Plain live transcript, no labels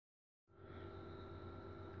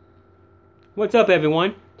What's up,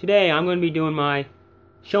 everyone? Today I'm going to be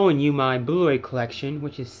showing you my Blu Ray collection,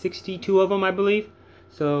 which is 62 of them, I believe.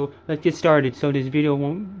 So let's get started so this video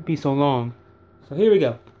won't be so long. So here we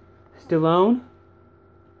go. Stallone,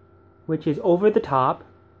 which is Over the Top.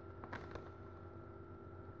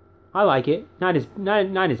 I like it. Not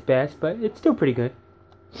his best, but it's still pretty good.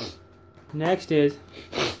 Next is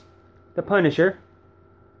The Punisher.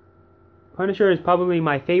 Punisher is probably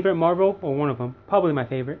my favorite Marvel, or one of them. Probably my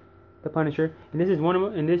favorite. The Punisher, and this is one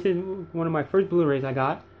of my first Blu-rays I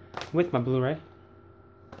got with my Blu-ray.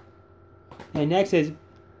 And next is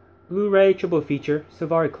Blu Ray Triple Feature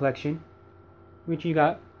Safari Collection, which you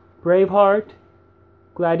got Braveheart,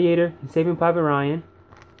 Gladiator, and Saving Private Ryan.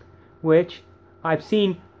 Which I've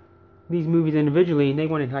seen these movies individually, and they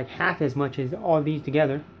wanted like half as much as all these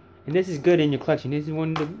together. And this is good in your collection. This is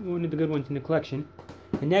one of the good ones in the collection.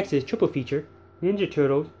 And next is Triple Feature Ninja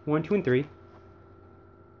Turtles 1, 2, and 3.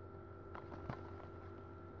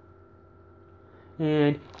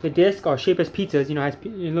 And the discs are shaped as pizzas,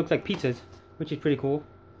 it looks like pizzas, which is pretty cool.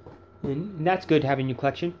 And that's good to have in your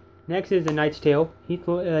collection. Next is The Knight's Tale, Heath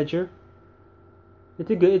Ledger.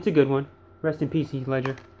 It's a good one. Rest in peace, Heath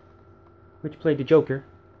Ledger, which played the Joker.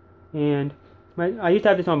 And I used to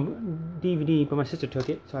have this on DVD, but my sister took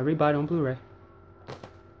it, so I rebought it on Blu-ray.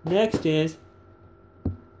 Next is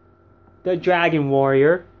The Dragon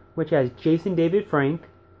Warrior, which has Jason David Frank,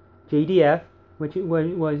 JDF, which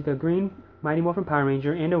was the Green Mighty Morphin Power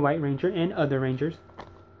Ranger and the White Ranger and other Rangers.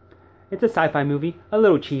 It's a sci-fi movie, a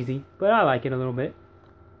little cheesy, but I like it a little bit.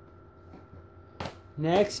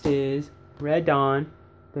 Next is Red Dawn,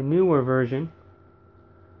 the newer version.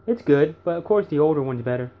 It's good, but of course the older one's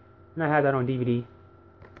better. And I have that on DVD.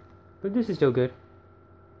 But this is still good.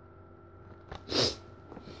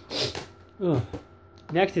 Ugh.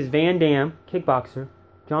 Next is Van Damme, Kickboxer,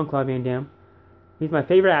 Jean-Claude Van Damme. He's my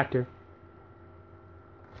favorite actor.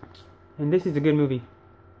 And this is a good movie.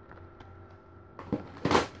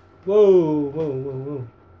 Whoa.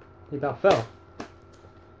 They about fell.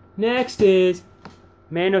 Next is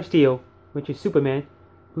Man of Steel, which is Superman.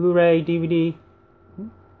 Blu-ray, DVD,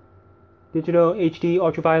 digital, HD,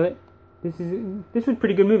 ultraviolet. This was a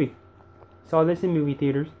pretty good movie. Saw this in movie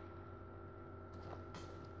theaters.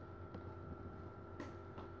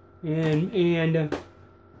 And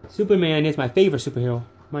Superman is my favorite superhero.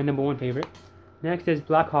 My #1 favorite. Next is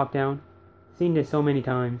Black Hawk Down. Seen this so many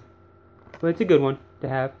times, but it's a good one to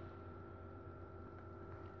have.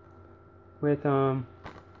 With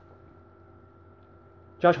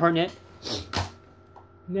Josh Hartnett.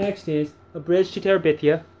 Next is A Bridge to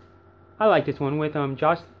Terabithia. I like this one with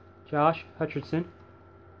Josh Hutcherson.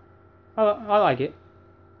 I like it.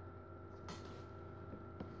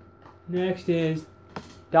 Next is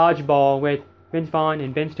Dodgeball with Vince Vaughn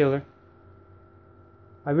and Ben Stiller.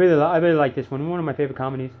 I really like this one. One of my favorite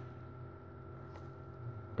comedies.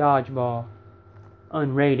 Dodgeball,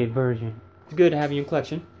 unrated version. It's good to have in your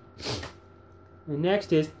collection. And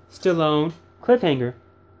next is Stallone Cliffhanger.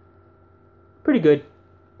 Pretty good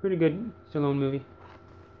Stallone movie.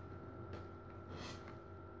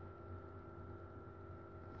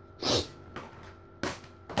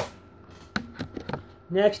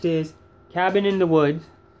 Next is Cabin in the Woods.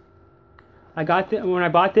 When I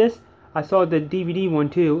bought this, I saw the DVD one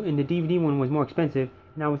too, and the DVD one was more expensive.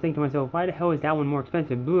 And I was thinking to myself, why the hell is that one more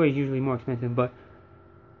expensive? Blu-ray is usually more expensive, but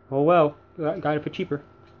oh well, got it for cheaper.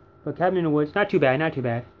 But Cabin in the Woods, not too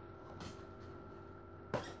bad.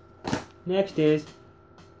 Next is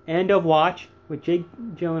End of Watch with Jake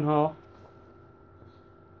Gyllenhaal.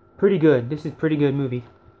 Pretty good. This is a pretty good movie.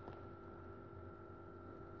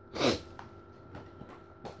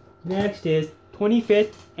 Next is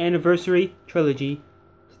 25th Anniversary Trilogy.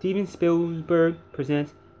 Steven Spielberg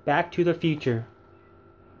presents Back to the Future.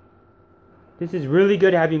 This is really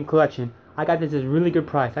good to have in your collection. I got this at a really good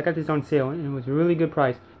price. I got this on sale and it was a really good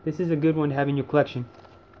price. This is a good one to have in your collection.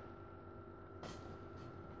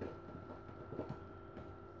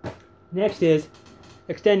 Next is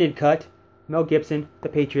Extended Cut, Mel Gibson, The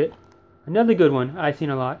Patriot. Another good one I've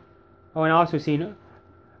seen a lot. Oh, and I also seen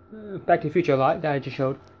Back to the Future a lot that I just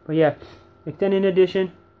showed. But yeah, Extended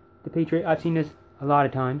Edition, The Patriot. I've seen this a lot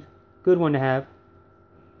of times. Good one to have.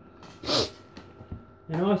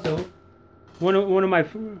 And also, one of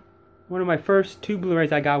my first 2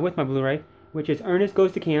 Blu-rays I got with my Blu-ray, which is Ernest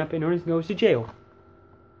Goes to Camp and Ernest Goes to Jail.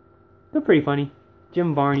 They're pretty funny.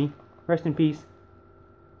 Jim Varney, rest in peace.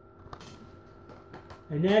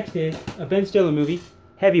 And next is a Ben Stiller movie,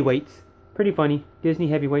 Heavyweights. Pretty funny, Disney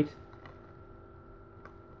Heavyweights.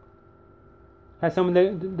 Has some of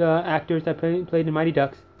the actors that played in Mighty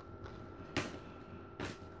Ducks.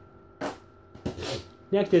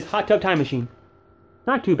 Next is Hot Tub Time Machine.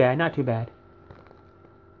 Not too bad, not too bad.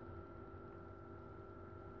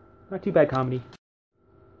 Not too bad comedy.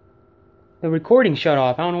 The recording shut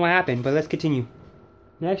off. I don't know what happened, but let's continue.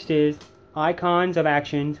 Next is Icons of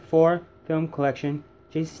Actions 4 Film Collection.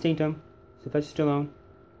 Jason Statham, Sylvester Stallone,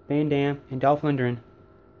 Van Damme, and Dolph Lundgren.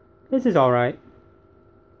 This is alright.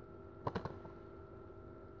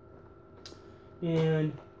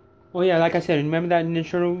 And, oh yeah, like I said, remember that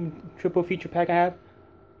initial triple feature pack I have?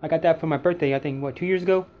 I got that for my birthday, I think, 2 years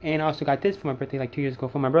ago? And I also got this for my birthday, 2 years ago,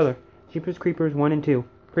 from my brother. Jeepers Creepers 1 and 2.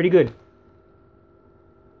 Pretty good.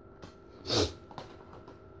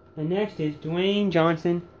 And next is Dwayne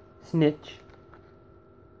Johnson, Snitch.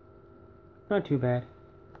 Not too bad.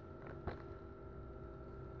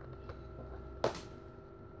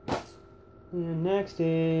 And next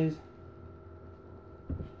is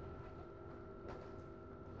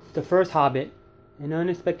The First Hobbit, An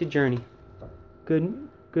Unexpected Journey. Good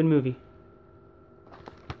movie.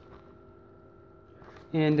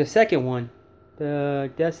 And the second one,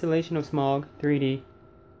 The Desolation of Smaug 3D.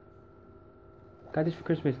 Got this for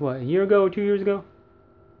Christmas, what, a year ago or 2 years ago?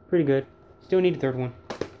 Pretty good. Still need a third one.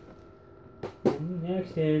 And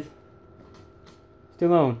next is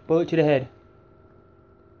Stallone, Bullet to the Head.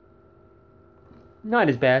 Not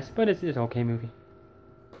his best, but it's an okay movie.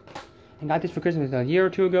 And got this for Christmas a year or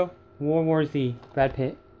two ago. World War Z, Brad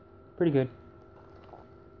Pitt. Pretty good.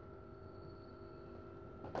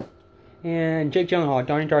 And Jake Gyllenhaal,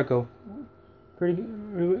 Donnie Darko.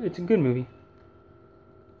 It's a good movie.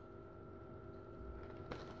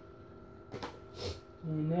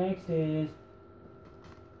 And next is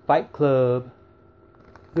Fight Club.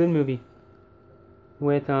 Good movie.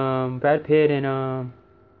 With Brad Pitt and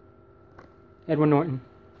Edward Norton.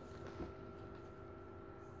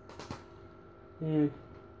 And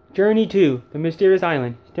Journey 2, The Mysterious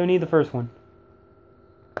Island. Still need the first one.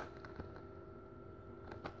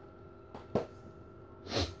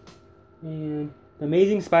 And The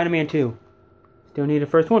Amazing Spider-Man 2. Still need the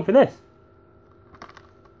first one for this.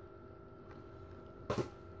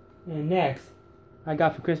 And next, I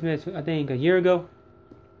got for Christmas, I think a year ago,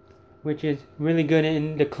 which is really good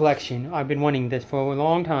in the collection. I've been wanting this for a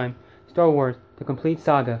long time. Star Wars, The Complete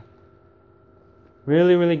Saga.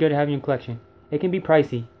 Really, really good to have in your collection. It can be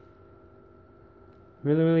pricey.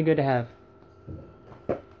 Really, really good to have.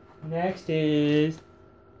 Next is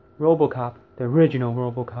RoboCop, the original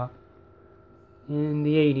RoboCop. In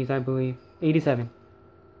the 80s, I believe. 87.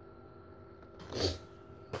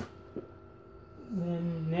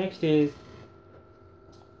 Then next is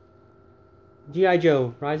G.I.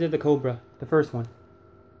 Joe, Rise of the Cobra, the first one.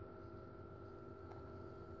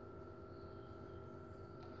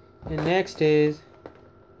 And next is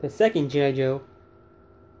the second G.I. Joe,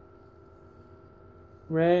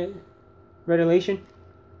 Revelation.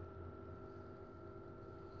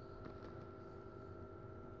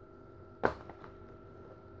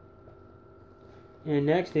 And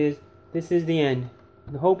next is This Is the End.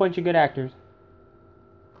 A whole bunch of good actors.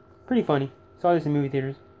 Pretty funny. Saw this in movie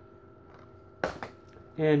theaters.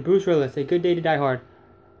 And Bruce Willis, A Good Day to Die Hard.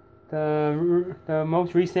 The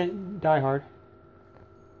most recent Die Hard.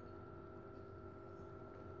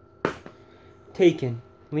 Taken,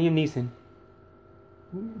 Liam Neeson.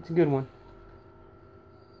 It's a good one.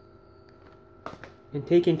 And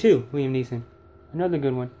Taken 2, Liam Neeson. Another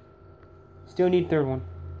good one. Still need third one.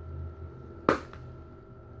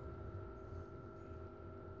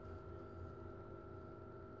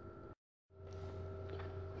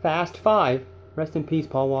 Fast 5. Rest in peace,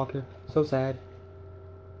 Paul Walker. So sad.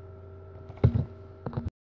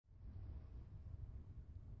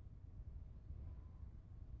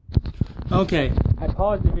 Okay, I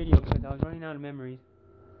paused the video because I was running out of memories.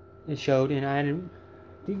 It showed, and I had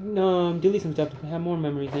to delete some stuff to have more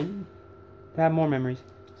memories.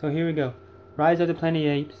 So here we go. Rise of the Planet of the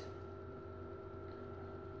Apes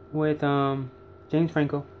with James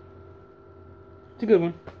Franco. It's a good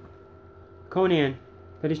one. Conan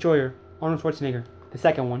the Destroyer, Arnold Schwarzenegger. The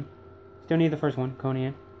second one. Still need the first one,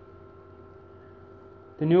 Conan.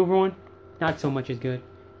 The newer one, not so much as good.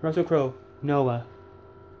 Russell Crowe, Noah.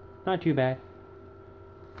 Not too bad.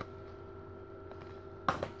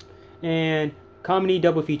 And comedy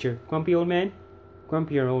double feature. Grumpy Old Man,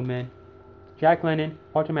 Grumpier Old Man. Jack Lemmon,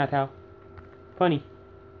 Walter Matthau. Funny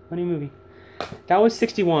movie. That was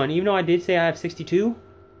 61. Even though I did say I have 62,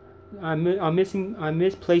 I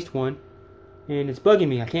misplaced one, and it's bugging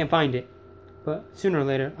me. I can't find it. But sooner or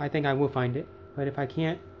later, I think I will find it. But if I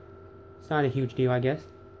can't, it's not a huge deal, I guess.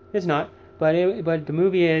 It's not. But the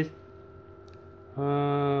movie is.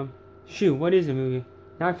 Shoot, what is the movie?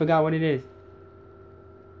 Now I forgot what it is.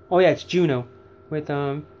 Oh yeah, it's Juno. with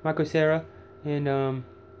Michael Cera and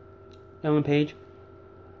Ellen Page.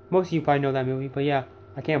 Most of you probably know that movie, but yeah,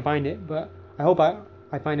 I can't find it, but I hope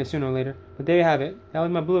I find it sooner or later. But there you have it. That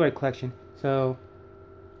was my Blu Ray collection. So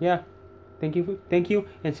yeah, thank you,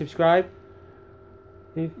 and subscribe.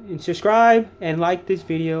 And subscribe and like this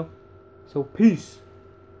video. So peace.